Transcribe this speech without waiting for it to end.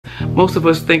Most of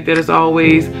us think that it's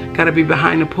always got to be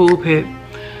behind the pulpit,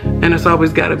 and it's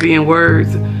always got to be in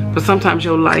words. But sometimes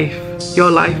your life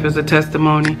is a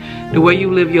testimony. The way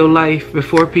you live your life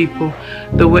before people,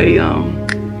 the way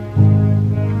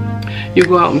you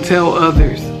go out and tell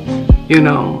others, you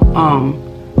know.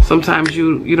 Sometimes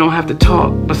you don't have to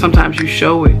talk, but sometimes you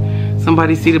show it.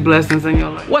 Somebody see the blessings in your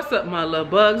life. What's up, my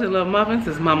love bugs and love muffins?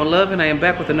 It's Mama Love, and I am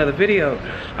back with another video.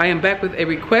 I am back with a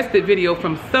requested video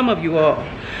from some of you all.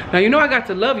 Now, you know I got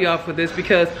to love y'all for this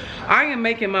because I am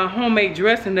making my homemade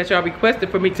dressing that y'all requested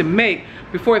for me to make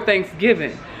before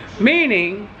Thanksgiving.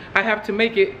 Meaning, I have to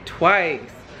make it twice.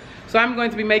 So I'm going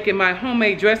to be making my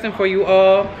homemade dressing for you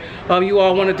all. You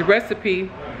all wanted the recipe.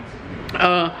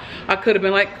 I could have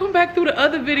been like, come back through the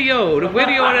other video, the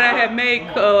video that I had made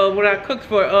when I cooked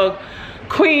for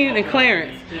Queen and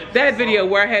Clarence, that video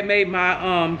where I had made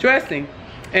my dressing.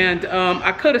 And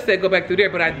I could have said go back through there,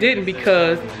 but I didn't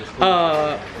because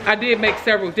I did make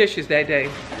several dishes that day,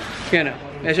 you know,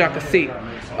 as y'all can see.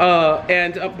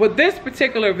 But this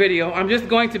particular video, I'm just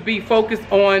going to be focused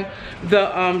on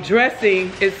the dressing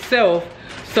itself.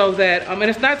 So that, and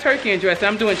it's not turkey and dressing,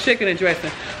 I'm doing chicken and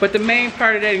dressing. But the main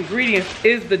part of that ingredient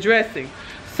is the dressing.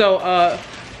 So,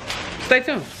 stay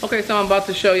tuned. Okay, so I'm about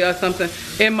to show y'all something.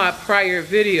 In my prior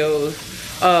videos,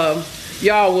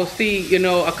 y'all will see, you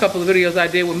know, a couple of videos I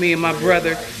did with me and my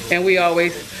brother. And we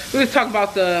was talking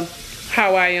about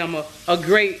how I am a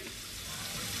great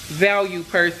value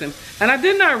person. And I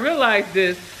did not realize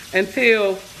this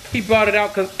until he brought it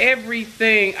out, because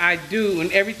everything I do and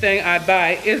everything I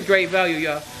buy is great value,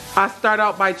 y'all. I start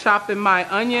out by chopping my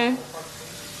onion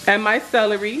and my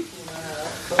celery.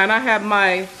 And I have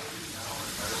my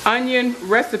onion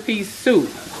recipe soup.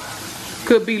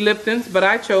 Could be Lipton's, but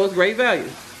I chose great value.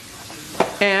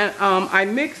 And I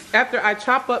mix, after I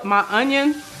chop up my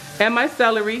onion and my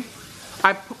celery,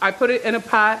 I put it in a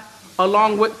pot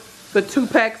along with the 2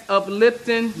 packs of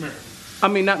Lipton, I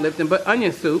mean not Lipton, but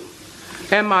onion soup.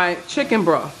 And my chicken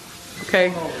broth,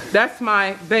 okay? That's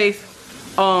my base,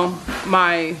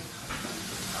 my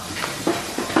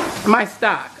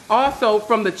stock. Also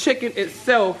from the chicken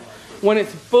itself, when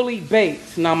it's fully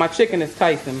baked. Now my chicken is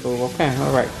Tyson, boo, okay,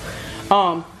 all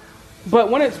right. But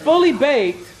when it's fully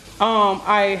baked,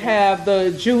 I have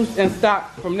the juice and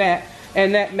stock from that,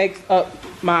 and that makes up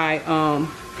my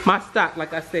my stock,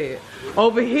 like I said.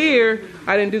 Over here,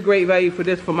 I didn't do great value for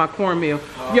this for my cornmeal.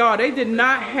 Y'all, they did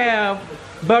not have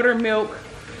buttermilk,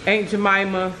 Aunt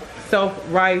Jemima,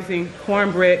 self-rising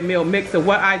cornbread meal mix. So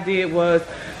what I did was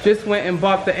just went and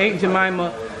bought the Aunt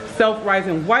Jemima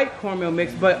self-rising white cornmeal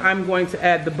mix, but I'm going to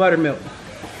add the buttermilk.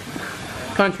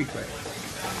 Country Club.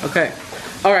 Okay.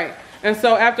 All right. And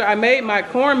so after I made my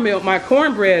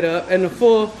cornbread up and the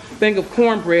full thing of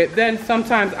cornbread, then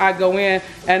sometimes I go in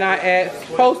and I add,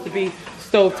 supposed to be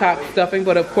stovetop stuffing,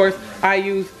 but of course I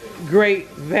use great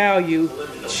value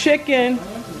chicken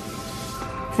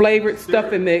flavored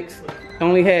stuffing mix. I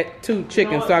only had 2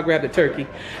 chickens, so I grabbed the turkey.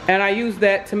 And I use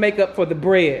that to make up for the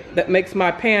bread. That makes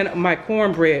my pan, my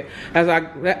cornbread. As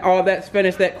all that's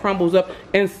finished, that crumbles up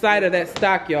inside of that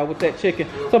stock, y'all, with that chicken.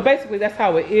 So basically that's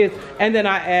how it is. And then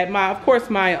I add my, of course,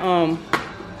 my,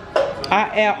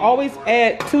 always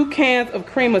add 2 cans of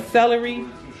cream of celery.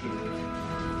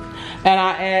 And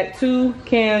I add 2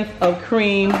 cans of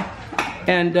cream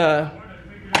and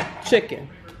chicken.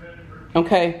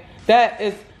 Okay, that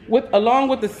is along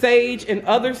with the sage and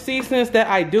other seasonings that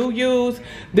I do use.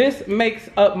 This makes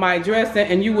up my dressing,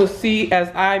 and you will see as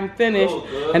I'm finished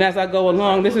and as I go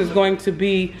along, this is going to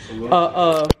be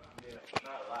a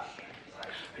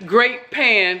great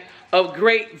pan of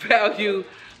great value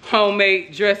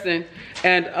homemade dressing.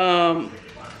 And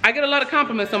I get a lot of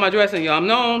compliments on my dressing, y'all. I'm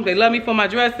known, they love me for my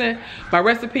dressing. My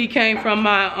recipe came from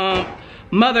my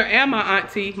mother and my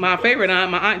auntie, my favorite aunt,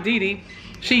 my Aunt Dee Dee.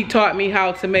 She taught me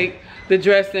how to make the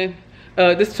dressing.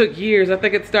 This took years. I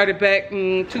think it started back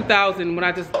in 2000 when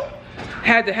I just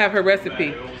had to have her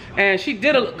recipe. And she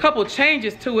did a couple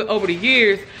changes to it over the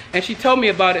years, and she told me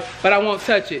about it, but I won't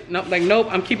touch it. Nope, like, nope,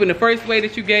 I'm keeping the first way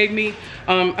that you gave me.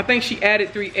 I think she added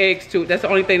 3 eggs to it. That's the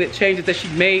only thing that changes that she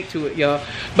made to it, y'all.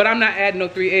 But I'm not adding no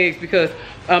 3 eggs because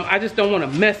I just don't want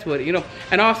to mess with it, you know.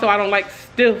 And also, I don't like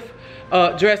stiff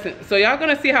dressing. So y'all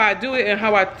gonna see how I do it and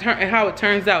how it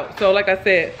turns out. So like I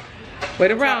said,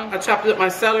 wait around. I chopped up my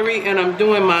celery and I'm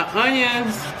doing my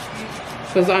onions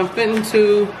because I'm fitting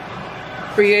to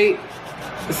create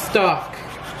the stock.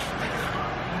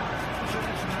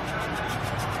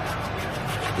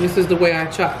 This is the way I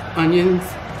chop onions.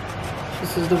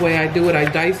 This is the way I do it. I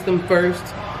dice them first.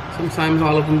 Sometimes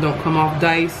all of them don't come off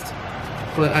diced,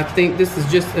 but I think this is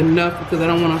just enough because I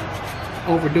don't want to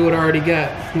overdo it. I already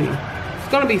got, you know,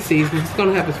 gonna be seasoned. It's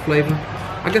gonna have its flavor.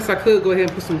 I guess I could go ahead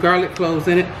and put some garlic cloves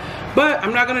in it, but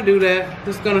I'm not gonna do that.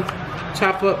 Just gonna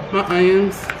chop up my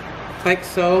onions like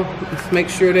so. Just make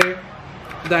sure they're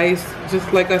diced,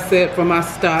 just like I said, for my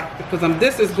stock, because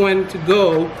this is going to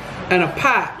go in a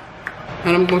pot,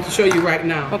 and I'm going to show you right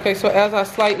now. Okay, so as I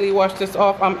slightly wash this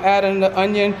off, I'm adding the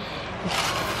onion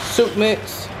soup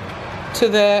mix to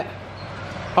that.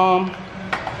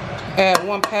 Add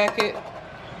 1 packet.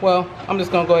 Well, I'm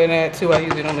just gonna go ahead and add 2. I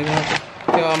usually don't even have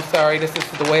to. Yo, I'm sorry, this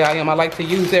is the way I am. I like to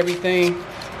use everything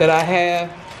that I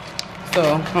have.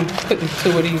 So I'm putting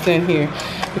 2 of these in here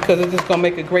because it's just gonna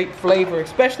make a great flavor,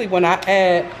 especially when I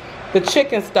add the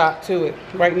chicken stock to it.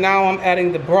 Right now I'm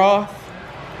adding the broth,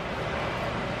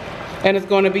 and it's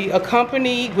gonna be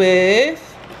accompanied with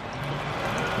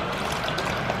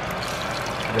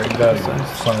Great value.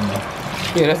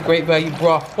 yeah, that's great value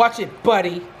broth. Watch it,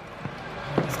 buddy.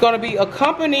 It's gonna be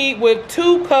accompanied with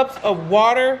 2 cups of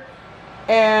water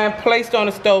and placed on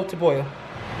the stove to boil.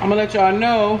 I'm gonna let y'all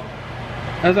know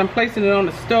as I'm placing it on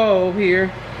the stove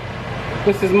here.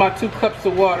 This is my 2 cups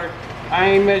of water.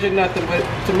 I ain't measured nothing, but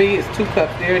to me it's 2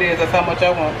 cups. There it is. That's how much I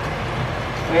want.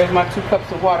 There's my 2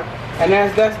 cups of water. And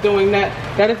as that's doing that,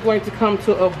 that is going to come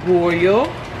to a boil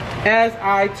as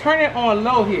I turn it on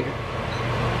low here.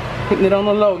 Putting it on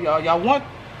the low, y'all. Y'all want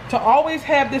to always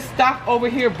have this stock over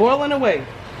here boiling away.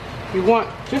 You want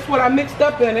just what I mixed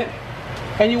up in it,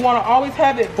 and you want to always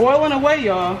have it boiling away,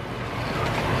 y'all.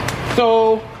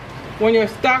 So when your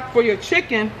stock for your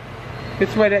chicken,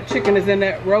 this way that chicken is in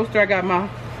that roaster. I got my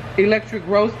electric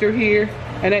roaster here,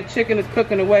 and that chicken is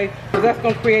cooking away. So that's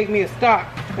going to create me a stock.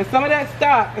 And some of that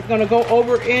stock is going to go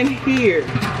over in here.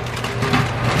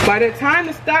 By the time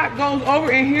the stock goes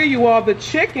over in here, you all, the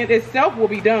chicken itself will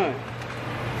be done.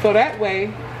 So that way,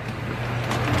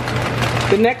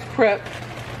 the next prep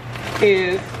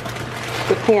is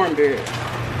the cornbread.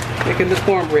 Making the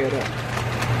cornbread up.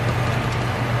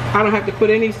 I don't have to put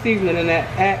any seasoning in that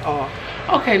at all.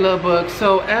 Okay, love bugs,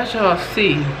 so as y'all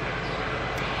see,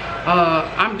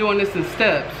 I'm doing this in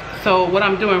steps. So what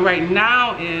I'm doing right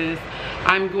now is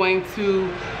I'm going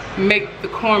to make the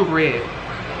cornbread.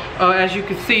 As you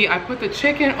can see, I put the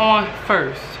chicken on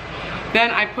first.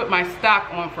 Then I put my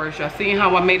stock on first. Y'all see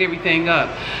how I made everything up.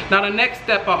 Now the next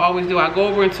step I always do, I go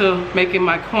over into making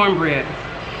my cornbread.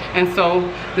 And so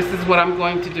this is what I'm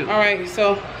going to do. All right,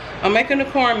 so I'm making the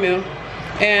cornmeal,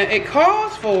 and it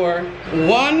calls for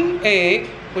 1 egg,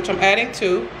 which I'm adding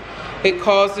 2. It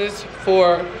causes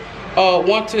for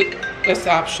 1 to, that's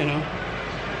optional.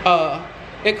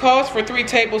 It calls for 3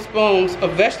 tablespoons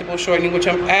of vegetable shortening, which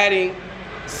I'm adding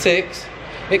 6.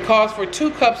 It calls for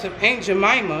 2 cups of Aunt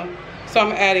Jemima, so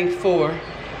I'm adding 4.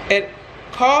 It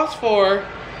calls for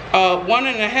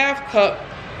 1.5 cup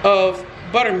of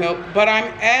buttermilk, but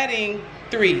I'm adding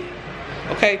 3.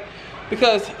 Okay,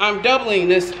 because I'm doubling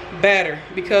this batter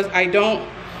because I don't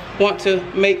want to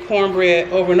make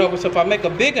cornbread over and over. So if I make a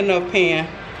big enough pan,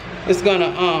 it's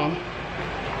gonna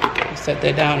set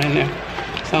that down in there.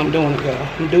 So I'm doing it, y'all.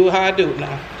 I'm doing how I do it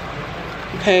now.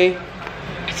 Okay.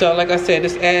 So like I said,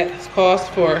 this calls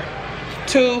for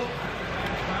 2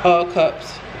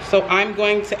 cups. So I'm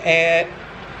going to add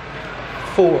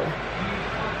 4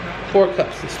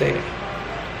 cups instead.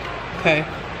 Okay.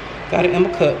 Got it in my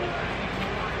cup.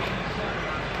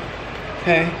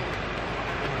 Okay.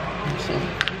 So.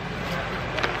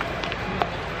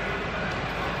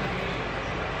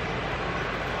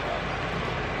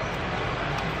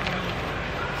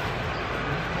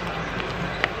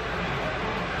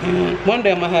 And one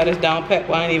day I'm gonna have this down pat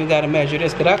where I ain't even gotta measure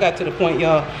this, because I got to the point,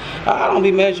 y'all, I don't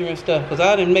be measuring stuff because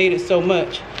I done made it so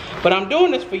much. But I'm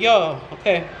doing this for y'all,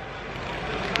 okay?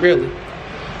 Really.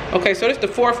 Okay, so this is the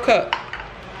 4th cup.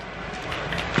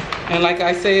 And like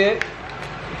I said,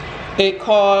 it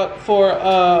called for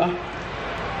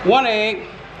 1 egg.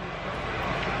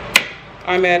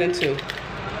 I'm adding 2.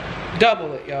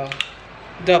 Double it, y'all.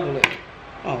 Double it.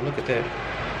 Oh, look at that.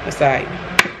 That's all right.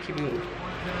 Keep it moving.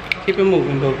 Keep it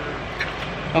moving, boo.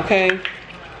 Okay?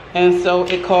 And so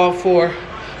it called for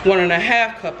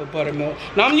 1.5 cup of buttermilk.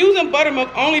 Now I'm using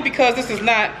buttermilk only because this is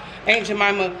not Aunt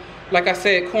Jemima, like I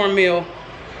said, cornmeal.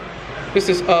 This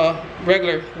is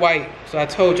regular white. So I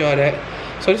told y'all that.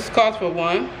 So this calls for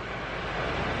 1,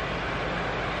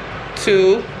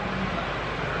 2,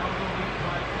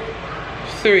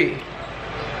 3.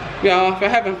 Y'all, if you're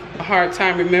having a hard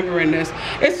time remembering this,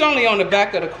 it's only on the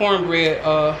back of the cornbread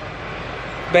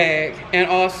bag. And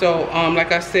also,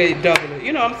 like I said, double it.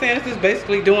 You know what I'm saying? This is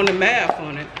basically doing the math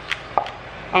on it.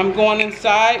 I'm going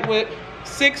inside with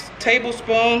 6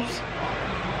 tablespoons.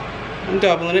 I'm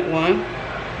doubling it. 1,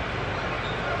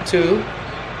 2,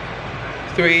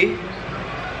 3,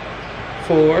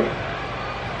 4,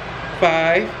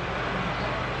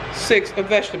 5, 6 of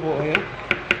vegetable oil.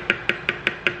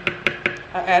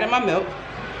 I added my milk.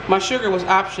 My sugar was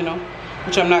optional,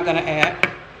 which I'm not gonna add.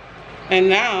 And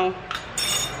now,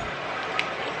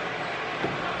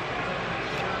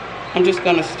 I'm just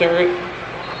gonna stir it,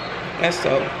 as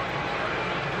so,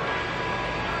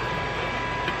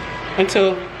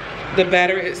 until the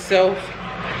batter itself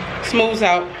smooths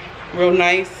out real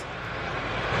nice.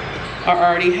 I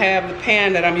already have the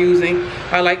pan that I'm using.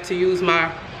 I like to use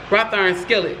my wrought iron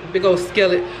skillet, big old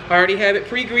skillet. I already have it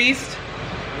pre-greased,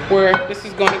 where this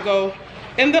is gonna go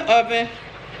in the oven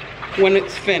when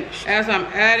it's finished. As I'm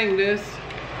adding this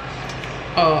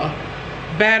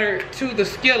batter to the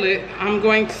skillet, I'm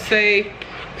going to say,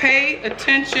 pay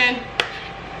attention,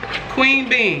 Queen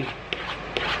Bean.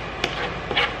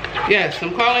 Yes,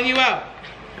 I'm calling you out.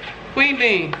 Queen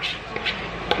Bean.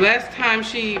 Last time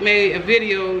she made a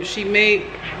video, she made,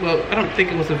 well, I don't think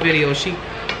it was a video, she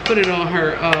put it on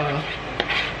her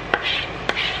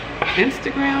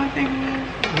Instagram, I think it was.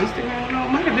 Instagram, no, it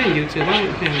might have been YouTube. I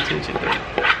wasn't paying attention to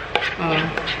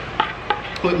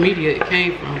what media it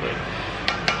came from, but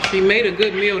she made a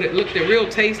good meal that looked real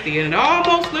tasty, and it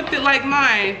almost looked like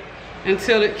mine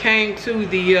until it came to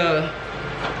the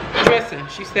dressing.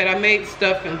 She said I made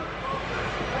stuff and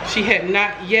she had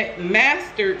not yet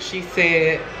mastered, she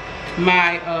said,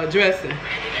 my dressing.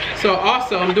 So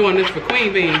also I'm doing this for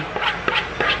Queen Bean.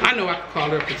 I know I could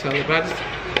call her up to tell her, but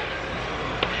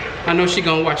I know she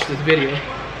gonna watch this video.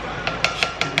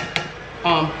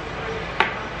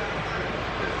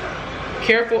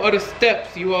 Careful of the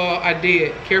steps, you all. I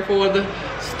did. Careful of the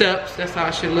steps. That's how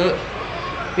it should look.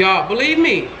 Y'all, believe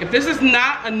me, if this is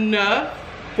not enough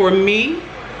for me,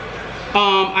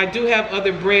 I do have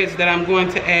other breads that I'm going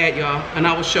to add, y'all, and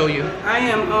I will show you. I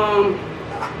am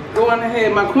going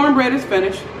ahead. My cornbread is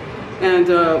finished, and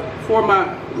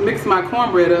mix my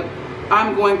cornbread up,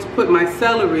 I'm going to put my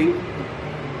celery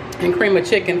and cream of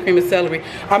chicken, cream of celery.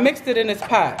 I mixed it in this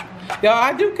pot. Y'all,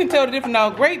 I can tell the difference. Now,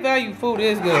 great value food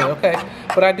is good, okay?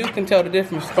 But I can tell the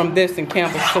difference from this and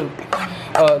Campbell's soup,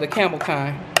 the Campbell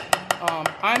kind.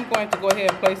 I'm going to go ahead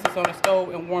and place this on the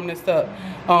stove and warm this up,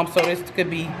 so this could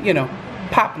be, you know,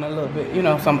 popping a little bit, you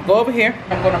know. So I'm gonna go over here.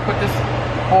 I'm gonna put this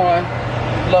on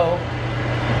low.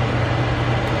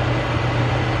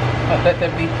 Let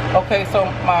that be. Okay, so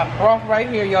my broth right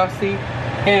here, y'all see,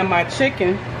 and my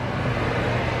chicken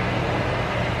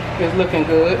is looking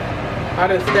good. I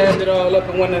done stabbed it all up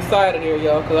and went inside of there,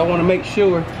 y'all, because I want to make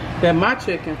sure that my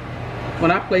chicken,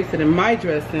 when I place it in my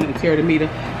dressing and tear the meat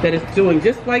up, that it's doing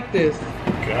just like this.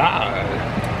 God.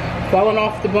 Falling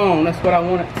off the bone. That's what I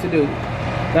want it to do.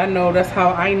 That's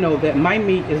how I know that my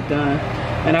meat is done.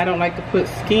 And I don't like to put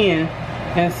skin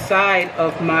inside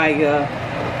of my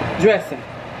dressing.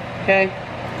 Okay?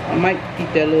 I might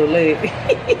eat that little leg.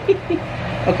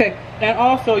 Okay. And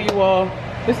also, you all,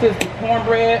 this is the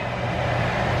cornbread.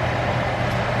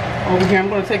 Over here, I'm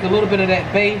going to take a little bit of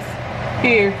that base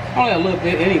here, only a little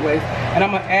bit anyways, and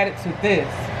I'm going to add it to this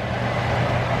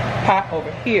pot over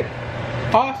here.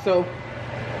 Also,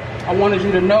 I wanted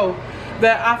you to know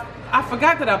that I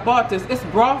forgot that I bought this. It's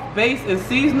broth base and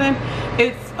seasoning.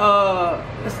 It's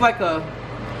like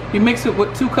you mix it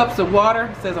with 2 cups of water,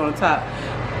 it says on the top,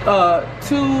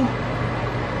 2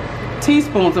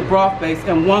 teaspoons of broth base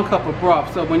and 1 cup of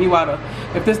broth. So when you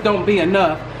if this don't be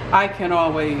enough, I can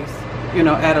always, you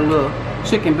know, add a little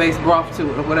chicken based broth to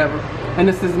it or whatever. And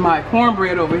this is my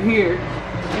cornbread over here,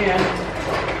 and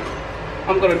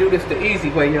I'm gonna do this the easy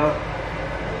way, y'all.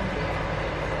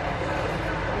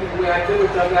 The way I do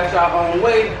it, y'all got y'all own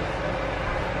way.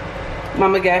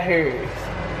 Mama got hers.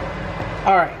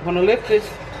 All right, I'm gonna lift this.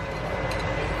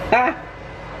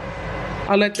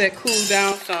 I'll let that cool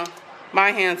down some.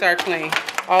 My hands are clean.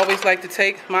 I always like to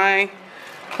take my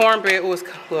cornbread. Oh, it's a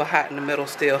little hot in the middle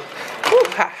still. Woo,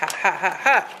 hot, hot, hot, hot,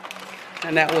 hot.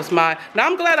 And that was mine. Now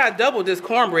I'm glad I doubled this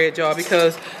cornbread, y'all,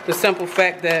 because the simple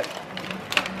fact that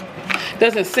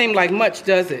doesn't seem like much,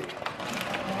 does it?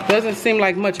 Doesn't seem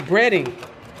like much breading.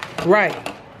 Right.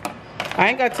 I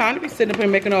ain't got time to be sitting up here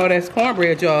making all that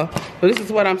cornbread, y'all. But this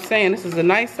is what I'm saying. This is a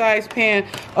nice sized pan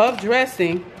of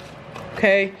dressing.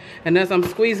 Okay. And as I'm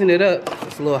squeezing it up,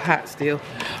 it's a little hot still.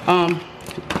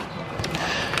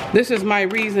 This is my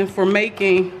reason for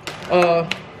making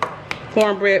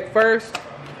cornbread first.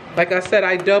 Like I said,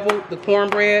 I doubled the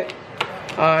cornbread.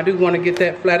 I do want to get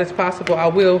that flat as possible. I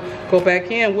will go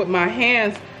back in with my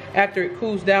hands after it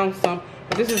cools down some.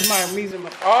 But this is my reason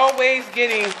for always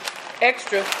getting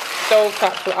extra stove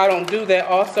top, so I don't do that.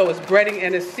 Also, it's breading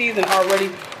and it's seasoned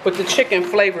already with the chicken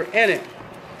flavor in it.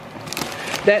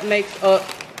 That makes up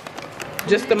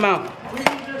just the amount.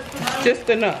 Just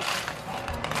enough.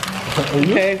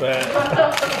 Okay.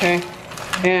 Okay.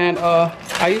 And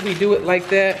I usually do it like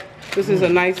that. This is a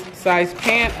nice size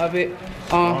pan of it.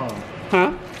 Huh?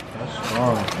 That's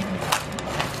strong.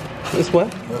 It's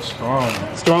what? That's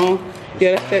strong. Strong?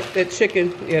 Yeah, that's that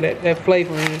chicken. Yeah, that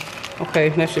flavor in it. Okay,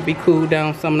 that should be cooled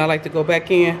down some. I like to go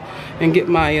back in and get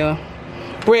my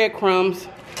breadcrumbs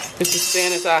just as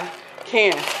thin as I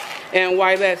can. And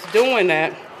while that's doing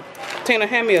that, Tina,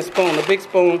 hand me a spoon, a big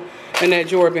spoon in that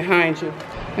drawer behind you.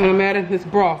 And I'm adding this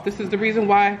broth. This is the reason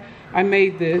why I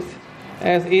made this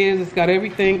as is. It's got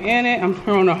everything in it. I'm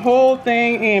throwing the whole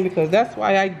thing in because that's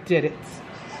why I did it.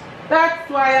 That's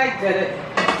why I did it.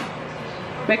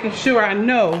 Making sure I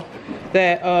know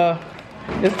that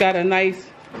it's got a nice,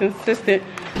 consistent.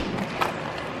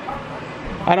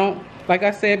 I don't, like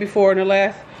I said before in the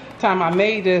last time I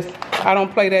made this, I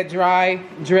don't play that dry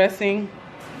dressing.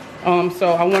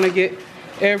 So I want to get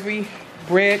every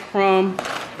breadcrumb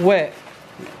wet.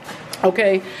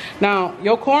 Okay, now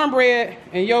your cornbread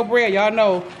and your bread, y'all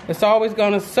know it's always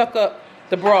gonna suck up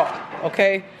the broth.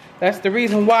 Okay, that's the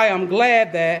reason why I'm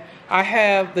glad that I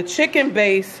have the chicken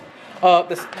base,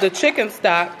 the chicken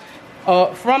stock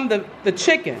from the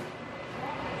chicken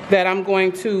that I'm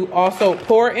going to also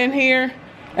pour in here.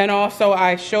 And also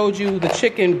I showed you the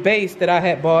chicken base that I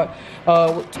had bought,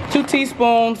 2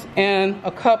 teaspoons and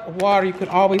a cup of water. You can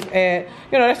always add,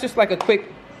 you know, that's just like a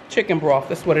quick chicken broth.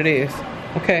 That's what it is.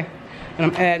 Okay, and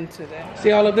I'm adding to that.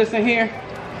 See all of this in here?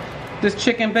 This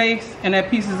chicken base and that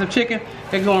pieces of chicken,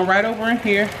 they're going right over in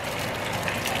here.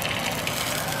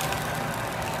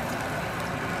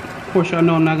 Of course, y'all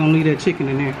know I'm not gonna leave that chicken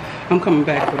in there. I'm coming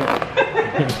back for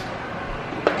that.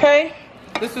 Okay,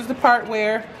 this is the part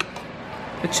where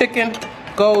the chicken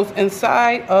goes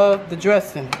inside of the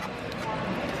dressing.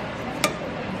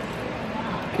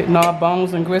 Getting all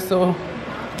bones and gristle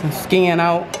and skin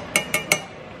out.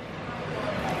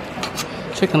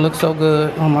 Chicken looks so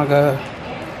good. Oh my God.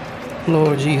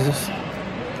 Lord Jesus.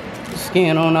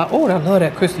 Skin on out. Oh, I love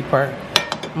that crispy part.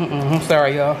 I'm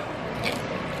sorry, y'all.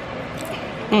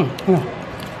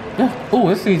 Yeah. Oh,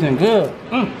 it's seasoned good.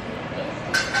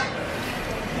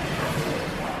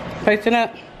 Tasting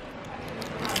that?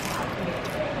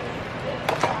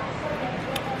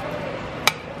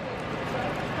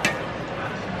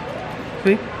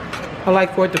 See? I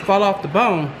like for it to fall off the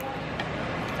bone.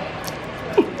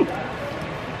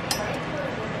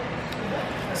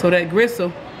 So that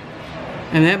gristle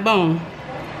and that bone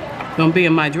gonna be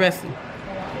in my dressing.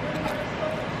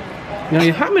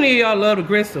 Now, how many of y'all love the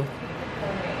gristle?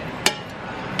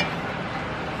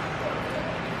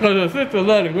 Because the sister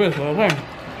love the gristle, okay?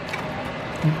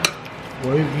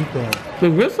 Why you eat that? The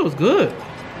gristle's good.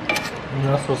 You're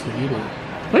not supposed to eat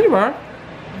it. There you are.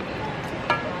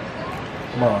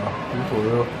 Nah, you for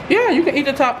real? Yeah, you can eat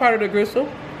the top part of the gristle.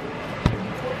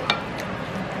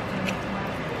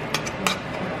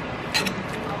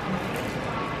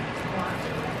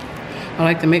 I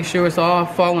like to make sure it's all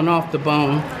falling off the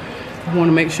bone. I want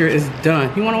to make sure it's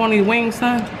done. You want one of these wings,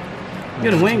 son?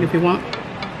 Get a wing if you want.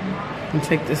 And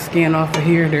take the skin off of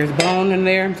here. There's bone in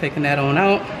there. I'm taking that on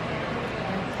out.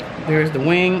 There's the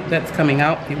wing that's coming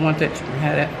out. If you want that, you can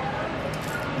have that.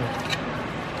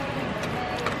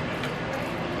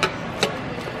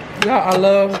 Yeah, I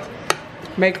love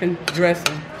making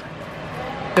dressing.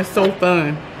 It's so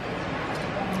fun.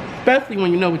 Especially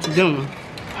when you know what you're doing.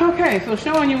 Okay, so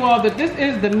showing you all that this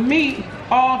is the meat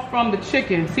all from the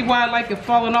chicken. See why I like it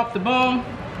falling off the bone?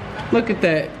 Look at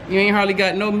that. You ain't hardly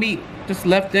got no meat just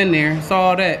left in there. It's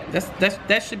all that.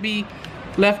 That should be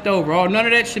left over. None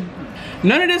of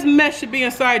this mess should be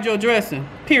inside your dressing.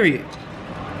 Period.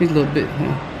 These little bit.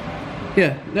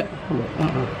 Yeah.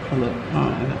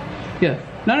 Yeah.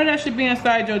 None of that should be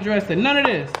inside your dressing. None of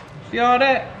this. See all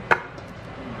that?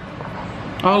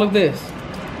 All of this.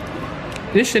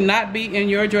 This should not be in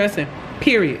your dressing.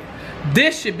 Period.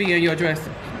 This should be in your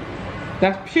dressing.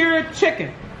 That's pure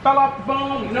chicken. Fell off the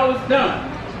bone, you know it's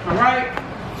done. Alright?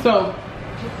 So,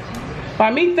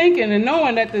 by me thinking and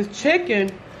knowing that this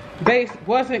chicken base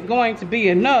wasn't going to be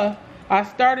enough, I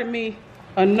started me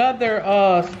another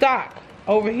stock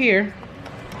over here.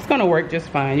 It's gonna work just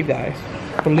fine, you guys.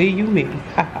 Believe you me.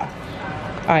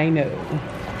 I know.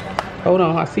 Hold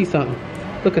on, I see something.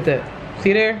 Look at that.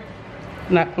 See there?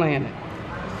 Not playing it.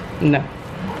 No.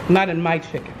 Not in my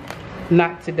chicken.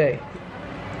 Not today.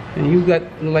 And you got,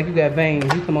 like you got veins.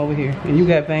 You come over here. And you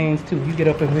got veins too. You get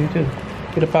up over here too.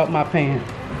 Get up out my pan.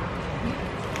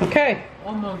 Okay.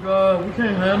 Oh my God, we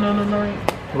can't have none tonight.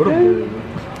 What a baby.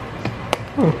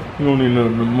 You don't need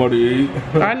nothing more to eat.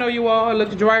 I know you all. It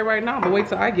looks dry right now, but wait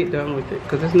till I get done with it,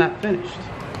 because it's not finished.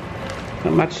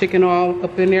 Got my chicken all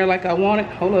up in there like I want it.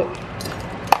 Hold up.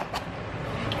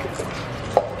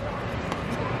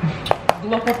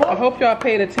 I hope y'all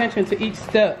paid attention to each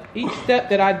step. Each step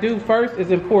that I do first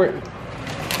is important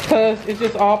because it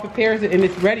just all prepares it and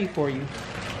it's ready for you.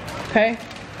 Okay?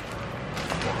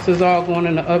 This is all going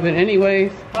in the oven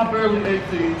anyways. I barely ate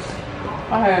these.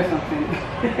 I had something.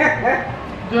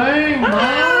 Dang,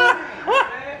 man.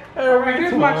 Alright,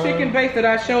 here's my chicken base that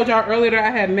I showed y'all earlier that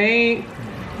I had made.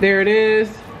 There it is.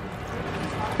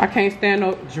 I can't stand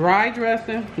no dry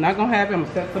dressing. Not gonna have it. I'm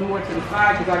gonna set some more to the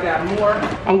side because I got more.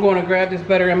 I'm gonna grab this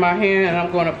butter in my hand and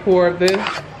I'm gonna pour this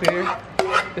here.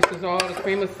 This is all the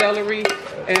cream of celery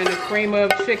and the cream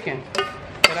of chicken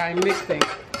that I'm mixing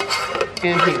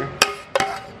in here.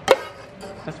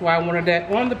 That's why I wanted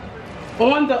that on the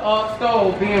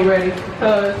stove being ready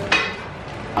because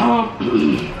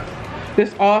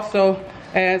this also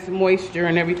adds moisture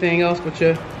and everything else with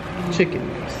your chicken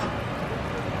mix.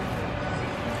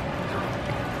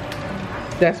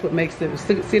 That's what makes it.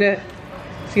 See that?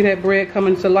 See that bread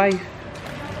coming to life?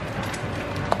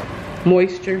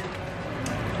 Moisture.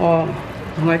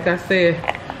 Like I said,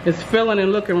 it's feeling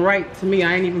and looking right to me.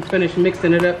 I ain't even finished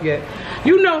mixing it up yet.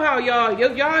 You know how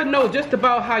y'all know just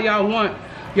about how y'all want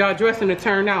y'all dressing to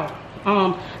turn out.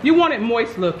 You want it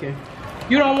moist looking.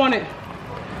 You don't want it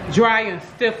dry and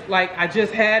stiff like I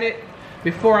just had it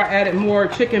before I added more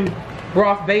chicken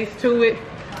broth base to it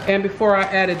and before I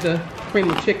added the cream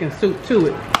of chicken soup to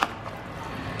it.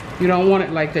 You don't want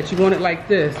it like that. You want it like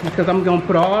this because I'm gonna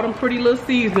put all them pretty little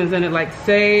seasonings in it like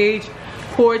sage,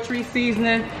 poetry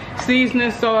seasoning,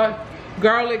 seasoning salt,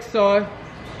 garlic salt,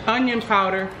 onion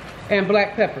powder, and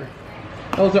black pepper.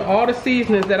 Those are all the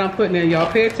seasonings that I'm putting in.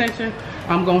 Y'all pay attention.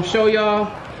 I'm gonna show y'all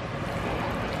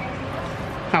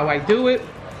how I do it.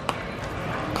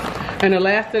 And the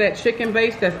last of that chicken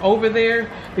base that's over there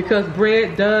because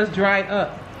bread does dry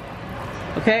up.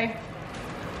 Okay?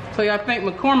 So y'all think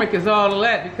McCormick is all of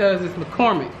that because it's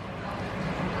McCormick.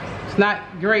 It's not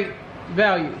great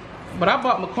value. But I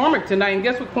bought McCormick tonight and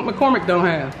guess what McCormick don't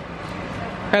have?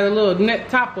 Has a little net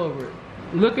top over it.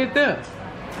 Look at this.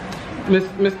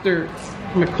 Mr.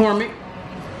 McCormick.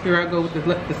 Here I go with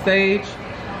the sage.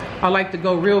 I like to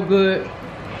go real good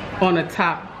on the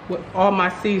top with all my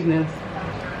seasonings.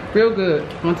 Real good.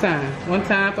 One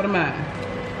time for the mind.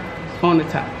 On the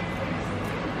top.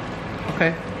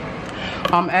 Okay.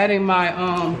 I'm adding my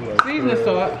seasoning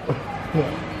salt.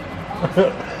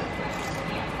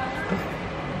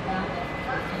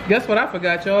 Guess what I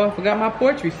forgot, y'all? Forgot my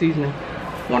poetry seasoning.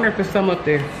 Wonder if there's some up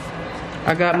there.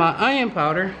 I got my onion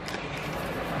powder.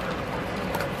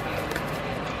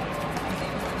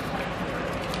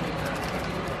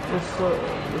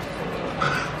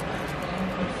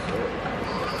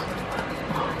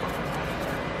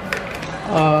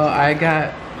 I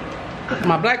got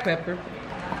my black pepper.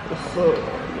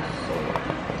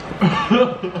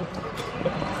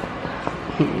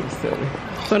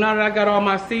 So now that I got all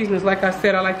my seasonings, like I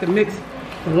said, I like to mix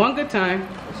one good time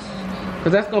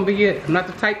because that's gonna be it. I'm not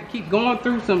the type to keep going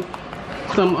through some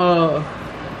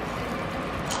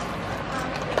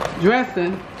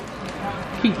dressing,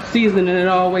 keep seasoning it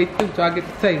all the way through till I get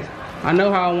the taste. I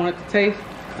know how I want it to taste.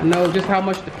 I know just how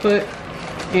much to put.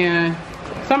 And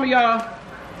some of y'all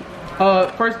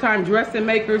first time dressing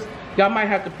makers, y'all might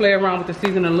have to play around with the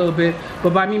seasoning a little bit,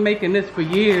 but by me making this for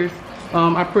years,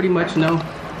 I pretty much know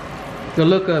the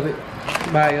look of it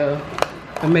by the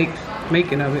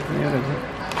making of it.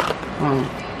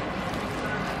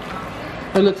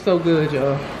 It looks so good,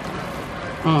 y'all.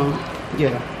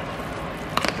 Yeah.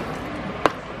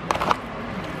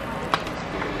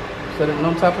 Set it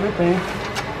on top of the thing.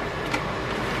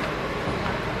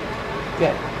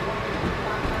 Yeah.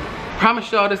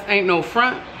 Promise y'all this ain't no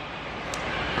front.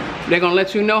 They're gonna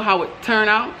let you know how it turn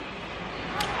out.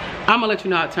 I'm gonna let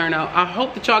you know how it turn out. I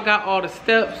hope that y'all got all the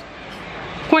steps.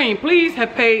 Queen, please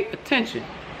have paid attention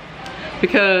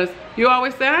because you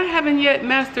always say, I haven't yet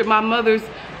mastered my mother's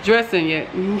dressing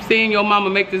yet. You've seen your mama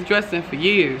make this dressing for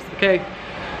years, okay?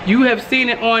 You have seen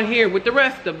it on here with the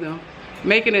rest of them,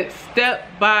 making it step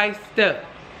by step,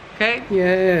 okay?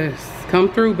 Yes,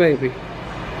 come through, baby.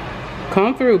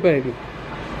 Come through, baby.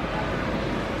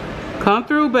 Come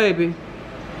through, baby.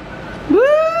 Woo!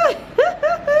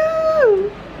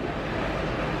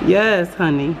 Yes,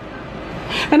 honey.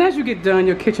 And as you get done,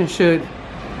 your kitchen should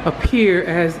appear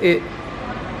as it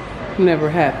never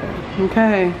happened,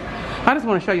 okay? I just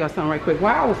want to show y'all something right quick.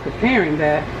 While I was preparing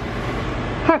that,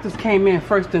 I just came in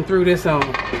first and threw this on.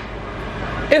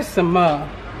 It's some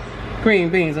green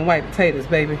beans and white potatoes,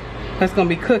 baby. That's gonna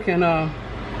be cooking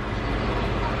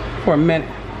for a minute.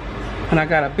 And I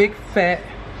got a big fat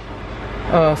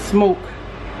smoke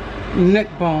neck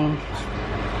bone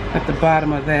at the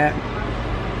bottom of that.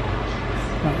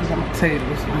 I got my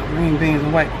potatoes, my green beans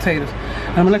and white potatoes.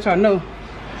 And I'm gonna let y'all know.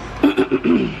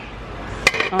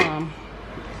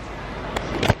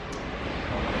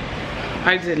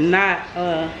 I did not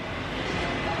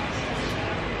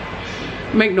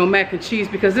make no mac and cheese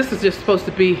because this is just supposed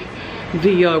to be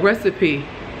the recipe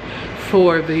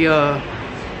for the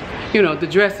you know, the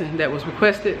dressing that was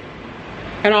requested.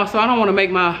 And also I don't want to make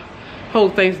my whole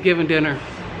Thanksgiving dinner,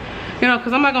 you know,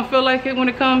 because I'm not gonna feel like it when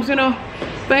it comes, you know,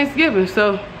 Thanksgiving.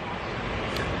 So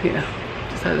yeah,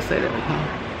 just had to say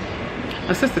that.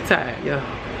 My sister tired, y'all.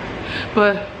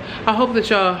 But I hope that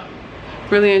y'all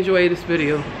really enjoy this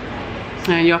video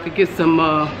and y'all could get some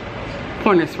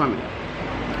pointers from it.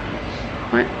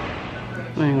 Right?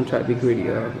 I ain't gonna try to be greedy,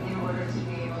 y'all.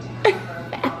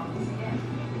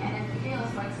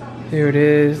 There it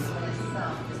is.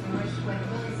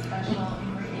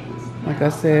 Like I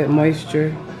said,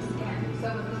 moisture,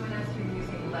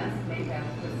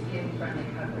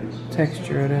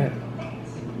 texture of that.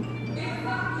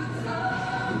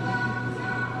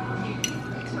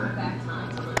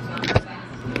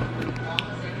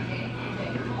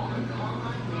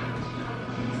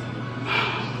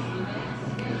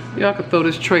 Y'all could throw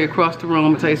this tray across the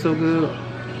room, it tastes so good.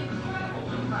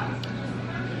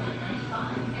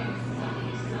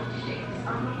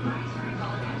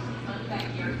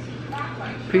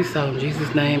 Peace out in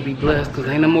Jesus' name, be blessed, because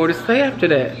ain't no more to say after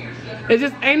that. It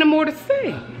just ain't no more to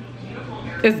say.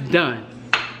 It's done.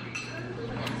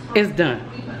 It's done.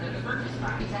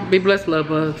 Be blessed, love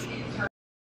bugs.